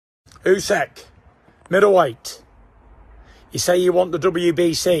Usyk, middleweight. You say you want the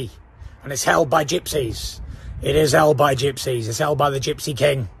WBC, and it's held by gypsies. It is held by gypsies. It's held by the Gypsy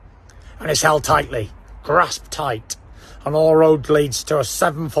King. And it's held tightly, grasped tight. And all road leads to a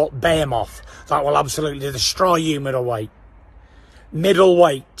 7-foot behemoth that will absolutely destroy you, middleweight.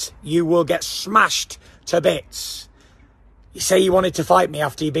 Middleweight, you will get smashed to bits. You say you wanted to fight me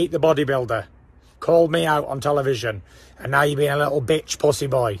after you beat the bodybuilder. Called me out on television. And now you're being a little bitch pussy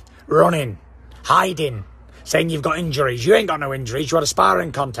boy. Running, hiding, saying you've got injuries. You ain't got no injuries. You had a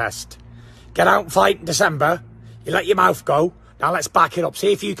sparring contest. Get out and fight in December. You let your mouth go. Now let's back it up.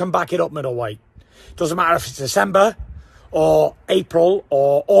 See if you can back it up, middleweight. Doesn't matter if it's December or April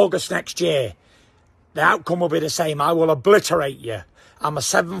or August next year. The outcome will be the same. I will obliterate you. I'm a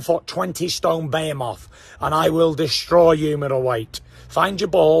 7-foot, 20-stone behemoth, and I will destroy you, middleweight. Find your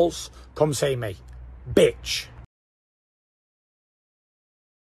balls. Come see me. Bitch.